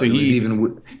 So it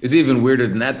was even weirder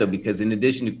than that though, because in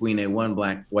addition to queen a1,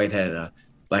 black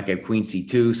had queen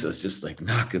c2. So it's just like,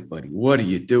 knock it, buddy. What are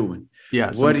you doing?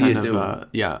 Yeah, what are you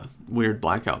doing? Weird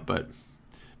blackout. But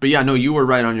yeah, no, you were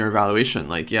right on your evaluation.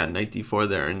 Like, yeah, knight d4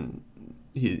 there, and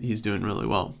he's doing really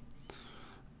well.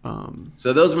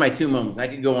 So those are my two moments. I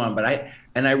could go on, but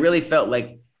I really felt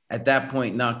like at that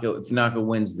point, if Naka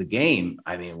wins the game,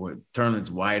 I mean,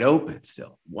 tournament's wide open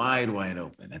still, wide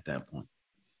open at that point.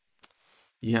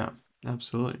 Yeah,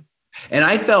 absolutely. And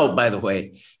I felt, by the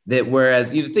way, that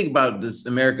whereas you think about this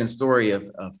American story of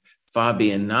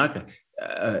Fabi and Naka,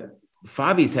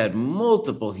 Fabi's had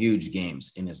multiple huge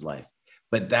games in his life,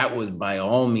 but that was by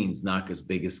all means Naka's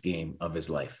biggest game of his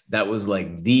life. That was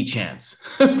like the chance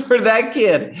for that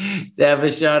kid to have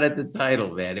a shot at the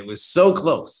title, man. It was so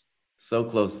close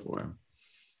for him.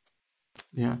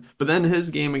 Yeah, but then his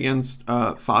game against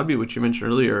Fabi, which you mentioned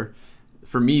earlier,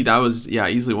 for me, that was,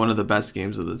 easily one of the best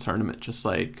games of the tournament. Just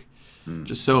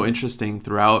just so interesting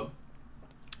throughout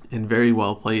and very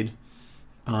well played.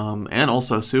 And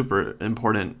also super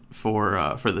important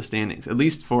for the standings, at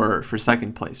least for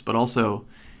second place. But also,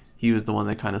 he was the one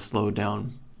that kind of slowed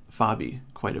down Fabi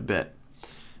quite a bit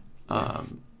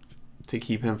to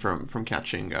keep him from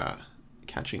catching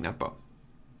Nepo.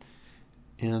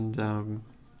 And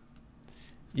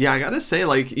I gotta say,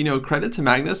 credit to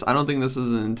Magnus. I don't think this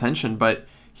was an intention, but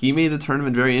he made the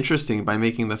tournament very interesting by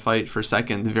making the fight for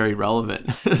second very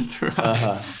relevant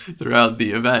throughout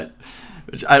the event.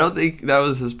 Which I don't think that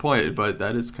was his point, but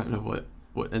that is kind of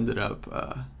what ended up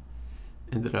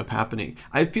happening.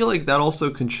 I feel like that also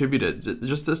contributed.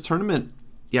 Just this tournament,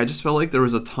 I just felt like there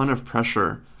was a ton of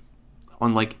pressure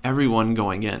on everyone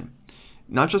going in.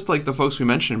 Not just the folks we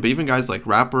mentioned, but even guys like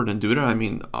Rappert and Duda. I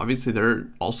mean, obviously they're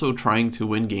also trying to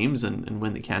win games and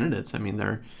win the candidates. I mean,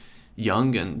 they're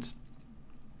young and,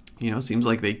 seems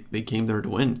like they came there to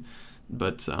win.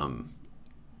 But, and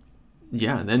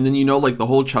then, the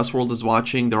whole chess world is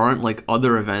watching. There aren't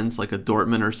other events like a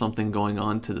Dortmund or something going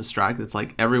on to distract. It's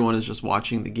everyone is just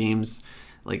watching the games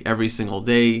every single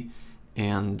day.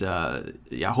 And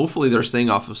hopefully they're staying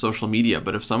off of social media.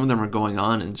 But if some of them are going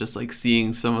on and just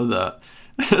seeing some of the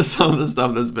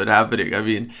stuff that's been happening, I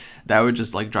mean, that would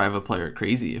just drive a player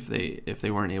crazy if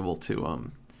they weren't able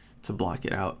to block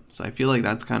it out. So I feel like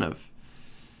that's kind of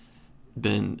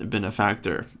been a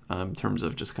factor in terms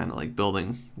of just kind of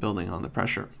building on the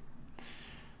pressure.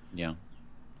 Yeah.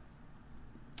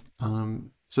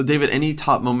 So David, any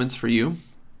top moments for you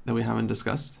that we haven't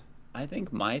discussed? I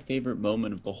think my favorite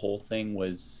moment of the whole thing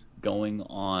was going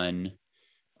on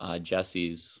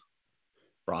Jesse's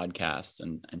broadcast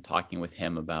and talking with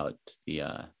him about the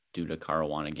Duda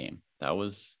Caruana game. That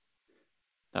was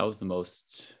the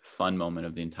most fun moment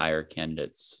of the entire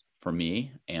candidates for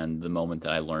me, and the moment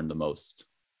that I learned the most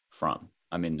from.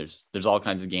 I mean, there's all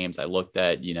kinds of games I looked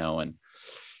at, and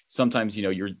sometimes,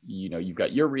 you've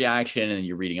got your reaction and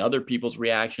you're reading other people's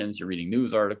reactions, you're reading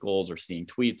news articles or seeing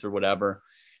tweets or whatever.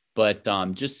 But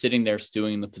just sitting there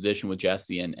stewing in the position with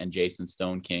Jesse and Jason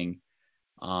Stone King,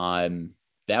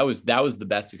 that was the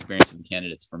best experience of the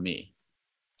candidates for me,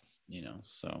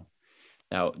 so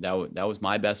that was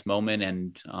my best moment.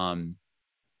 And,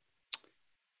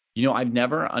 I've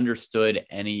never understood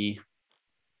any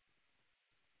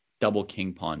double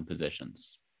king pawn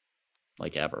positions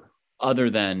like ever, other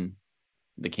than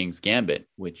the King's Gambit,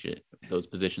 which those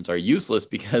positions are useless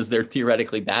because they're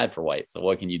theoretically bad for white. So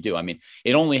what can you do? I mean,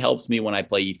 it only helps me when I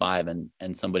play E5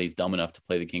 and somebody's dumb enough to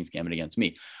play the King's Gambit against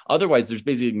me. Otherwise, there's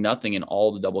basically nothing in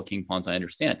all the double king pawns I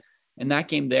understand. And that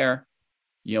game there,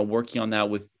 working on that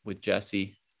with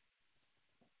Jesse.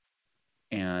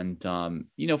 And,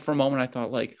 for a moment I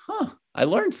thought like, I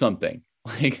learned something.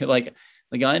 like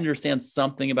I understand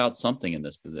something about something in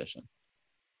this position.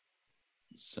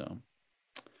 So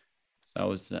that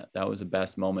was the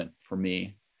best moment for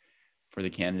me, for the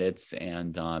candidates.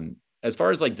 And as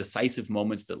far as like decisive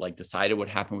moments that like decided what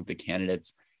happened with the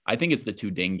candidates, I think it's the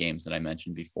 2 ding games that I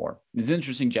mentioned before. It's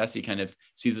interesting. Jesse kind of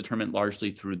sees the tournament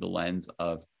largely through the lens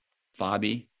of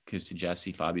Fabi, because to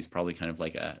Jesse, Fabi's probably kind of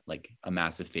like a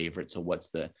massive favorite. So what's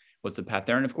the path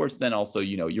there? And of course, then also,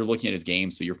 you're looking at his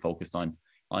game, so you're focused on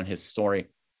his story.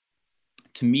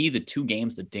 To me, the 2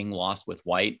 games that Ding lost with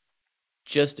white,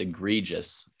 just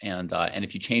egregious. And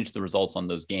if you change the results on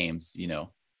those games,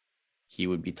 he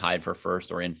would be tied for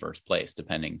first or in first place,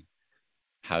 depending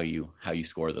how you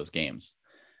score those games.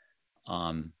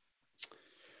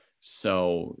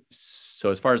 So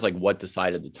as far as like what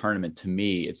decided the tournament, to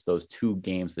me, it's those 2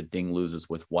 games that Ding loses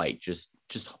with white, just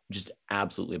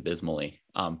absolutely abysmally,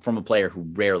 from a player who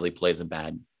rarely plays a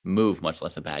bad move, much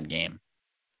less a bad game.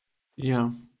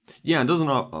 Yeah, and doesn't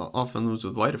often lose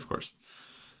with white, of course.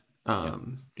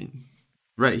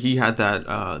 Right, he had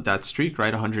that streak,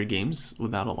 right, 100 games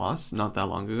without a loss not that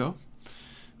long ago,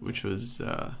 which was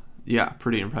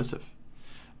pretty impressive.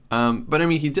 But I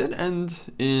mean, he did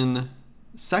end in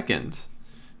second,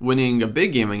 winning a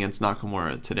big game against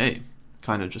Nakamura today,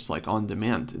 kind of just like on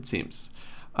demand, it seems.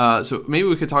 So maybe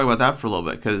we could talk about that for a little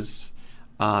bit, because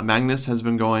Magnus has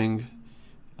been going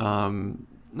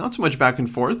not so much back and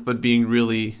forth, but being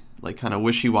really like kind of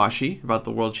wishy-washy about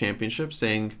the World Championship,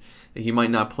 saying that he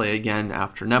might not play again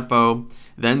after Nepo,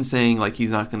 then saying like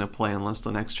he's not going to play unless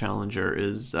the next challenger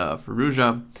is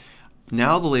Firouzja.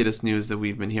 Now the latest news that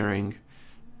we've been hearing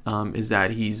is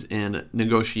that he's in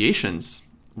negotiations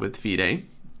with FIDE,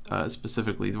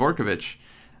 specifically Dvorkovich,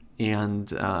 and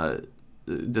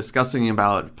discussing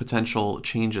about potential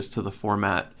changes to the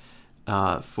format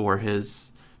for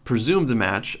his presumed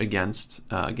match against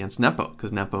Nepo,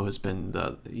 because Nepo has been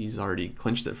he's already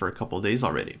clinched it for a couple of days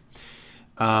already.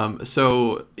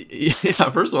 So yeah,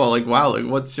 first of all, like, wow, like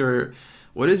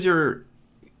what is your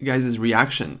guys'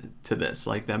 reaction to this?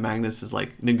 Like that Magnus is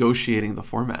like negotiating the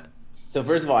format. So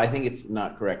first of all, I think it's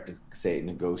not correct to say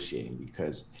negotiating,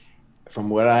 because from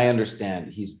what I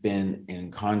understand, he's been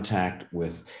in contact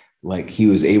with, like, he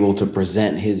was able to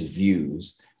present his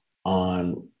views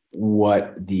on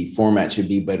what the format should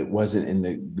be, but it wasn't in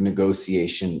the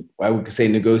negotiation. I would say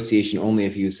negotiation only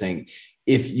if he was saying,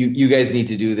 if you guys need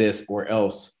to do this or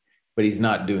else, but he's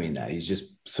not doing that. He's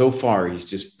just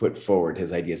put forward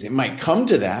his ideas. It might come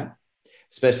to that,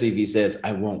 especially if he says,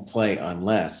 I won't play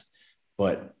unless.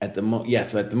 But at the moment,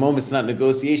 so at the moment, it's not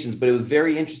negotiations, but it was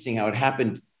very interesting how it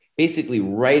happened basically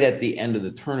right at the end of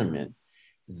the tournament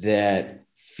that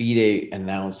FIDE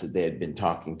announced that they had been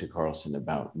talking to Carlsen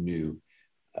about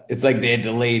it's like they had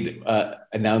delayed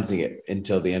announcing it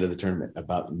until the end of the tournament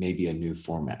about maybe a new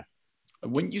format.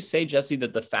 Wouldn't you say, Jesse,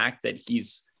 that the fact that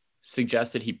he's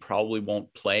suggested he probably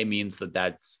won't play means that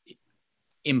that's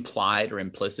implied or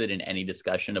implicit in any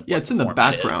discussion of it's in the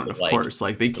background, of course,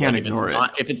 like they can't ignore it.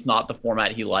 If it's not the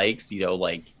format he likes,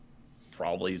 like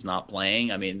probably he's not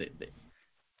playing. I mean,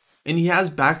 and he has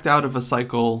backed out of a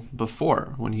cycle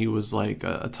before when he was like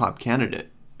a top candidate.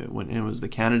 When it was the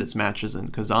candidates matches in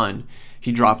Kazan,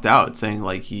 he dropped out saying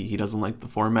like he doesn't like the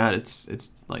format. It's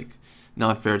like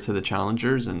not fair to the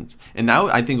challengers, and that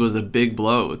I think was a big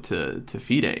blow to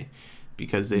FIDE,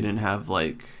 because they didn't have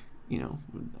like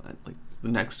the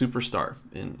next superstar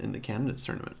in the candidates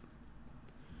tournament.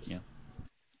 Yeah.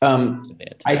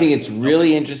 I think it's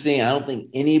really interesting. I don't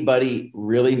think anybody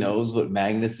really knows what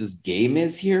Magnus's game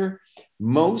is here.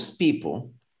 Most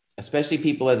people, especially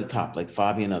people at the top, like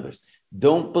Fabi and others,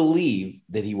 don't believe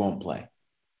that he won't play.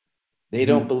 They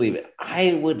don't believe it.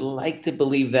 I would like to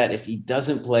believe that if he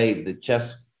doesn't play the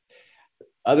chess,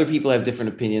 other people have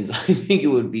different opinions. I think it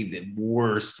would be the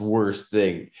worst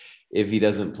thing if he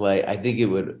doesn't play. I think it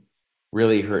would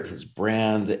really hurt his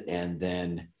brand. And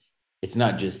then it's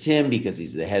not just him because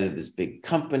he's the head of this big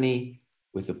company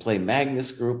with the Play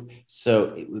Magnus group.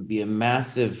 So it would be a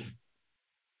massive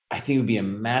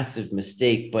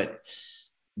mistake. But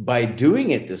by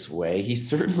doing it this way, he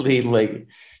certainly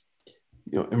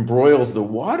embroils the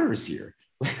waters here.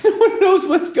 No one knows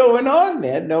what's going on,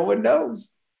 man. No one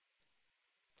knows.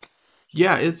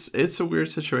 Yeah, it's a weird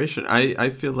situation. I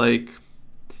feel like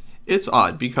it's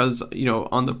odd because,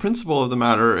 on the principle of the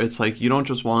matter, it's like you don't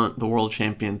just want the world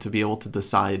champion to be able to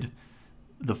decide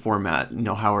the format,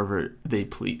 however they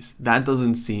please. That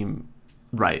doesn't seem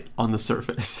right on the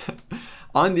surface.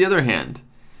 On the other hand,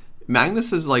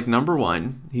 Magnus is like number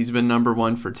one. He's been number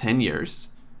one for 10 years.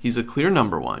 He's a clear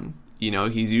number one.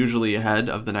 He's usually ahead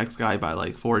of the next guy by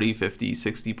like 40, 50,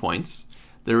 60 points.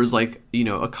 There was a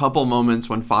couple moments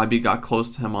when Fabi got close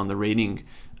to him on the rating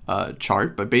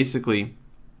chart, but basically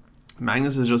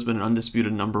Magnus has just been an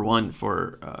undisputed number one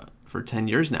for 10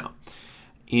 years now.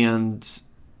 And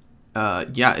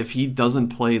if he doesn't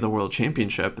play the World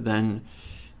Championship, then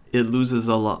it loses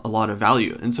a lot of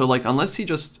value. And so unless he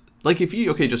just if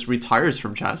he just retires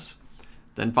from chess,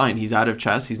 then fine, he's out of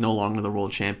chess, he's no longer the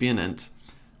world champion, and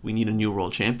we need a new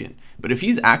world champion. But if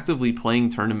he's actively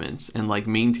playing tournaments and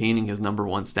maintaining his number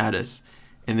one status,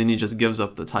 and then he just gives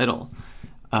up the title,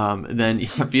 then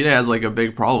FIDE has a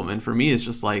big problem. And for me, it's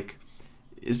just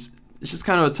it's just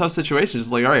kind of a tough situation.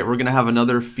 It's all right, we're gonna have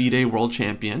another FIDE world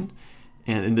champion,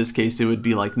 and in this case, it would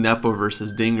be Nepo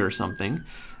versus Ding or something.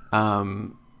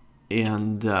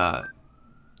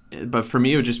 But for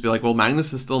me, it would just be well,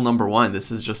 Magnus is still number one. This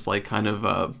is just kind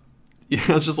of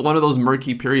it's just one of those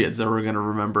murky periods that we're going to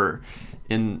remember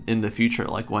in the future,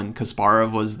 when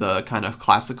Kasparov was the kind of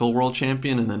classical world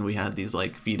champion, and then we had these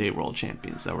FIDE world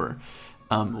champions that were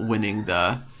winning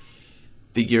the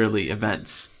yearly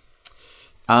events.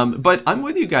 But I'm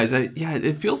with you guys.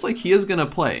 It feels like he is going to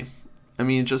play. I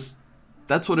mean,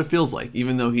 that's what it feels like,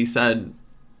 even though he said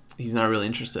he's not really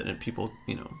interested, and people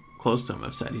close to him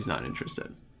have said he's not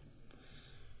interested.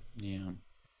 Yeah.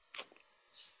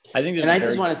 I think, and I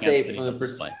just want to say, from the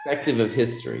perspective of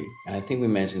history, and I think we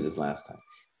mentioned this last time,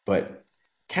 but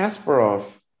Kasparov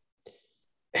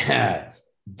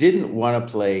didn't want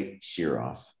to play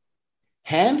Shirov,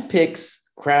 handpicks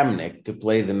Kramnik to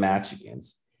play the match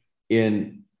against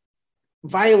in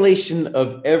violation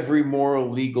of every moral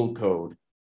legal code.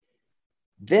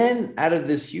 Then, out of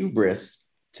this hubris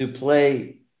to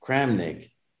play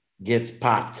Kramnik, gets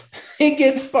popped. He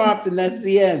gets popped, and that's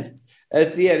the end.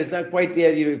 That's the end. It's not quite the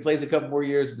end. He plays a couple more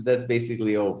years, but that's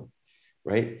basically over,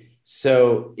 right?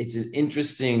 So it's an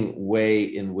interesting way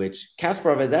in which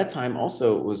Kasparov at that time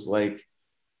also was I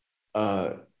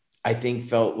think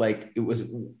felt like it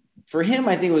was, for him,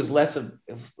 I think it was less of,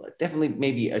 definitely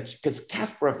maybe, because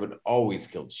Kasparov would always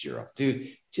kill Shirov, dude,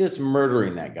 just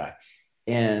murdering that guy.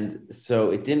 And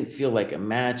so it didn't feel like a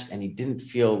match, and he didn't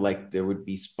feel like there would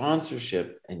be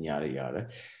sponsorship and yada, yada.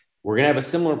 We're going to have a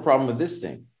similar problem with this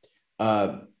thing.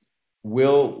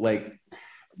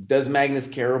 Does Magnus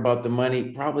care about the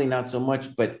money? Probably not so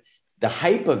much, but the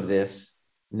hype of this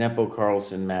Nepo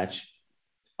Carlsen match,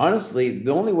 honestly,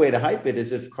 the only way to hype it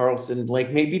is if Carlsen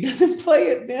maybe doesn't play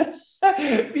it, man.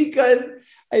 Because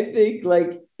I think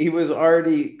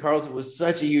Carlsen was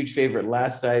such a huge favorite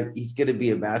last time. He's going to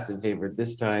be a massive favorite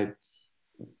this time.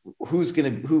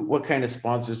 What kind of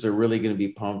sponsors are really going to be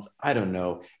pumped? I don't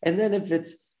know. And then if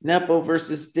it's Nepo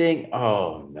versus Ding,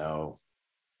 oh no,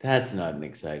 that's not an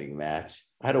exciting match.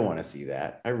 I don't want to see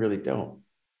that. I really don't.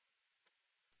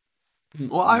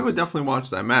 Well, I would definitely watch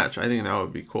that match. I think that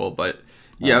would be cool. But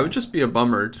yeah, it would just be a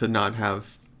bummer to not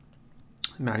have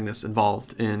Magnus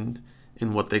involved in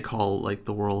what they call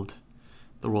the world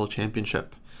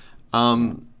championship.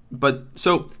 But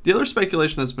so the other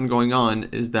speculation that's been going on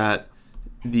is that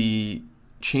the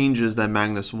changes that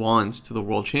Magnus wants to the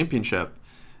world championship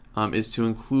is to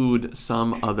include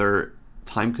some other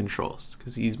time controls,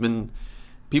 because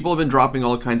people have been dropping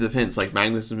all kinds of hints.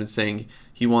 Magnus has been saying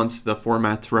he wants the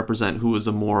format to represent who is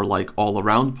a more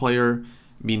all-around player,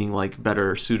 meaning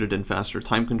better suited and faster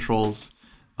time controls,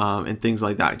 and things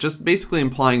like that. Just basically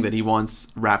implying that he wants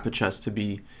rapid chess to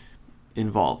be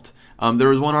involved. There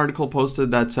was one article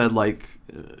posted that said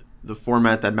the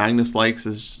format that Magnus likes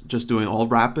is just doing all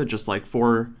rapid, just like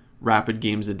 4 rapid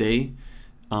games a day,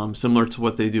 similar to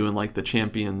what they do in like the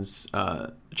Champions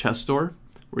chess store,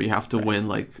 where you have to win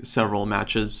like several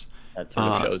matches That sort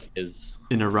of shows his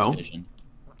in a row. vision.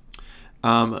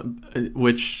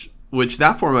 Which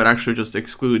that format actually just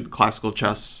exclude classical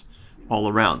chess all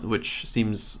around, which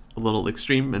seems a little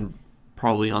extreme and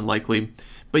probably unlikely.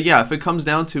 But yeah, if it comes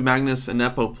down to Magnus and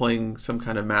Nepo playing some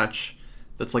kind of match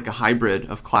that's like a hybrid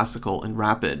of classical and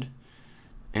rapid,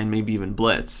 and maybe even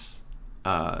blitz,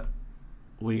 what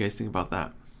do you guys think about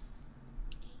that?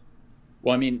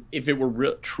 Well, I mean, if it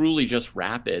were truly just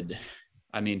rapid,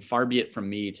 I mean, far be it from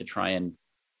me to try and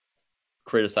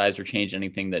criticize or change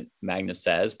anything that Magnus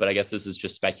says, but I guess this is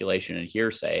just speculation and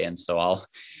hearsay. And so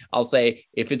I'll say,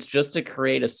 if it's just to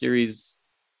create a series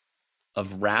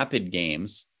of rapid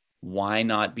games, why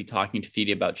not be talking to FIDE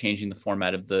about changing the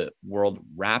format of the World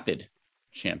Rapid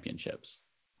Championships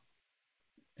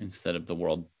instead of the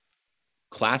World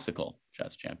Classical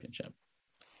Chess Championship?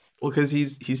 Well, because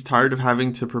he's tired of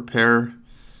having to prepare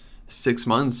 6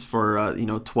 months for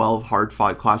 12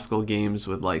 hard-fought classical games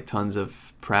with like tons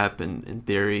of prep and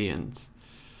theory and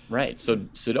right. So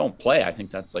don't play. I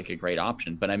think that's like a great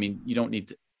option. But I mean, you don't need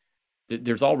to.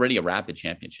 There's already a rapid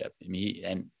championship. I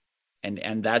mean,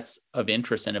 and that's of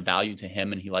interest and of value to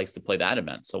him, and he likes to play that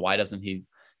event. So why doesn't he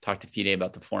talk to FIDE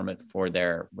about the format for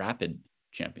their rapid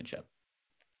championship?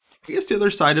 I guess the other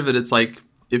side of it, it's like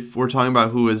if we're talking about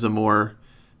who is a more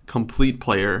complete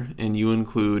player, and you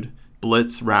include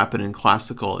blitz, rapid, and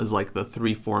classical as like the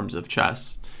 3 forms of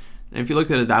chess. And if you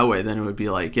looked at it that way, then it would be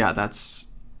like, yeah, that's,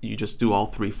 you just do all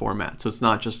 3 formats. So it's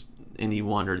not just any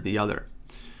one or the other.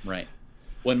 Right.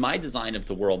 When my design of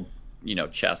the world,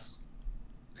 chess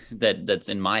that's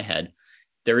in my head,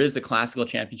 there is the classical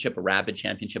championship, a rapid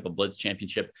championship, a blitz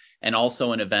championship, and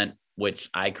also an event which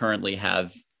I currently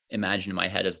have imagined in my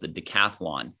head as the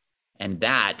decathlon. And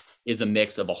that is a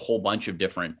mix of a whole bunch of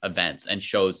different events and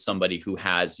shows somebody who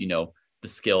has, the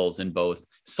skills in both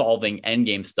solving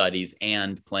endgame studies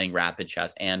and playing rapid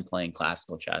chess and playing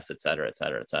classical chess, et cetera, et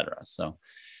cetera, et cetera. So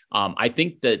I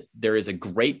think that there is a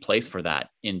great place for that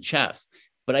in chess,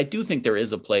 but I do think there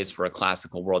is a place for a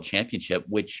classical world championship,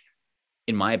 which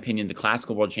in my opinion, the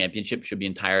classical world championship should be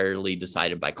entirely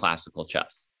decided by classical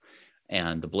chess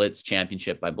and the blitz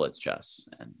championship by blitz chess.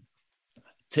 And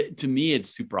to me, it's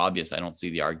super obvious. I don't see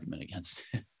the argument against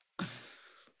it.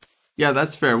 Yeah,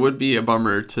 that's fair. It would be a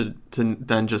bummer to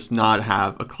then just not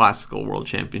have a classical world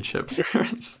championship.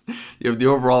 You have the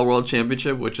overall world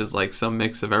championship, which is like some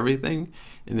mix of everything.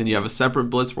 And then you have a separate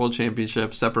blitz world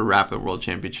championship, separate rapid world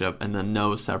championship, and then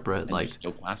no separate, and like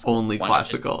classical. Only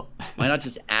classical. Why not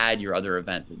just add your other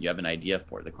event that you have an idea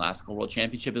for? The classical world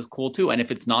championship is cool too. And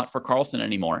if it's not for Carlsen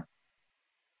anymore,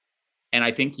 and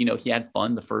I think, he had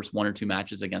fun the first 1 or 2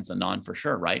 matches against Anand for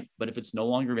sure, right? But if it's no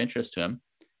longer of interest to him,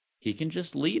 he can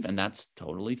just leave, and that's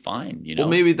totally fine, Well,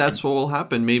 maybe that's what will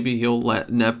happen. Maybe he'll let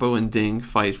Nepo and Ding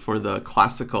fight for the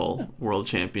classical world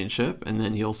championship, and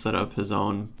then he'll set up his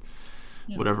own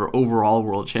whatever overall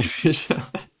world championship.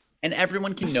 And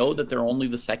everyone can know that they're only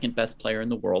the second best player in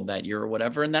the world that year or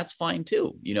whatever, and that's fine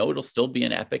too. It'll still be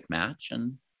an epic match,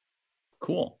 and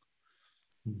cool.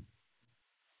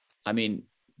 I mean,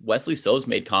 Wesley So's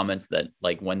made comments that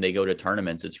like when they go to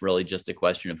tournaments, it's really just a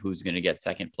question of who's going to get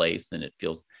second place. And it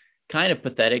feels kind of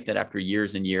pathetic that after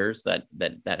years and years that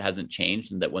hasn't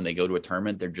changed, and that when they go to a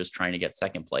tournament, they're just trying to get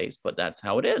second place, but that's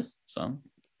how it is. So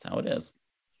that's how it is.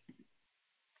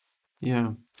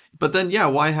 Yeah. But then,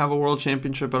 why have a world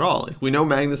championship at all? Like, we know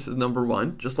Magnus is number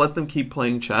 1. Just let them keep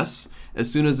playing chess.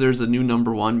 As soon as there's a new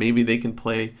number 1, maybe they can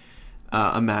play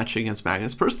a match against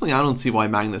Magnus. Personally, I don't see why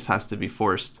Magnus has to be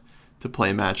forced to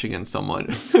play a match against someone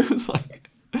who's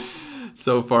like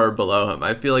so far below him.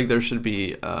 I feel like there should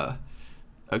be a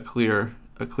clear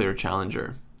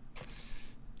challenger.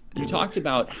 You talked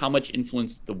about how much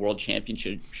influence the world champion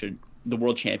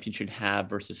should have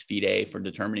versus FIDE for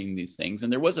determining these things.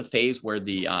 And there was a phase where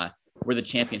the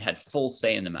champion had full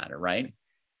say in the matter, right?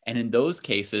 And in those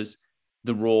cases,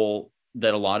 the rule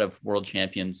that a lot of world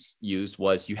champions used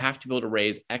was you have to be able to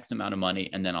raise X amount of money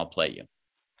and then I'll play you.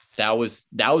 That was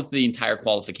the entire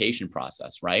qualification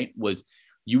process, right? Was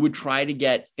you would try to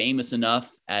get famous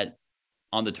enough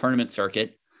on the tournament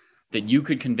circuit that you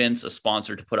could convince a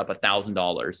sponsor to put up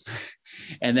 $1,000,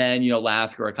 and then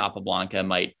Lasker or Capablanca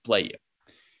might play you.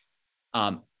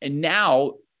 And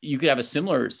now you could have a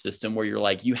similar system where you're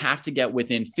like, you have to get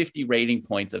within 50 rating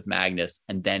points of Magnus,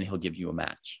 and then he'll give you a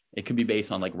match. It could be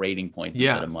based on like rating points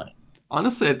instead of money.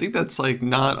 Honestly, I think that's like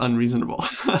not unreasonable.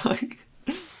 Like,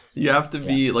 you have to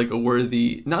be like a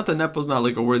worthy, not that Nepo's not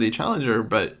like a worthy challenger,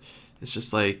 but it's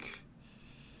just like,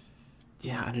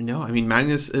 yeah, I don't know. I mean,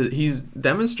 Magnus, he's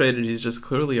demonstrated he's just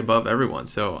clearly above everyone.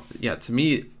 So, yeah, to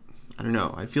me, I don't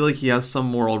know. I feel like he has some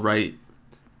moral right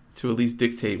to at least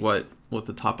dictate what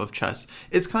the top of chess.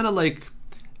 It's kind of like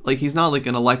he's not like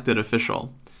an elected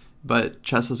official, but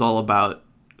chess is all about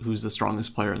who's the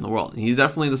strongest player in the world. And he's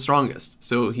definitely the strongest.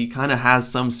 So he kind of has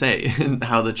some say in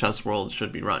how the chess world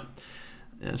should be run.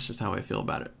 And that's just how I feel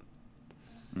about it.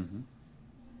 Mm-hmm.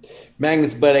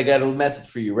 Magnus, but I got a message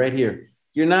for you right here.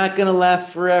 You're not going to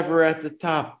last forever at the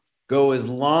top. Go as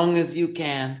long as you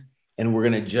can, and we're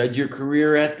going to judge your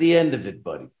career at the end of it,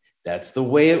 buddy. That's the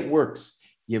way it works.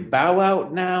 You bow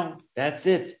out now, that's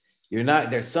it. You're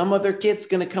not, there's some other kid's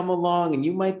going to come along, and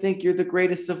you might think you're the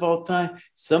greatest of all time.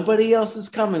 Somebody else is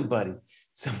coming, buddy.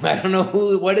 So I don't know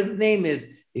what his name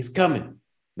is. He's coming.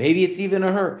 Maybe it's even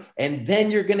a her. And then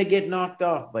you're going to get knocked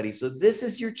off, buddy. So this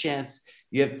is your chance.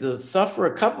 You have to suffer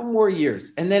a couple more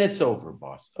years, and then it's over,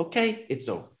 boss. Okay? It's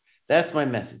over. That's my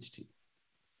message to you.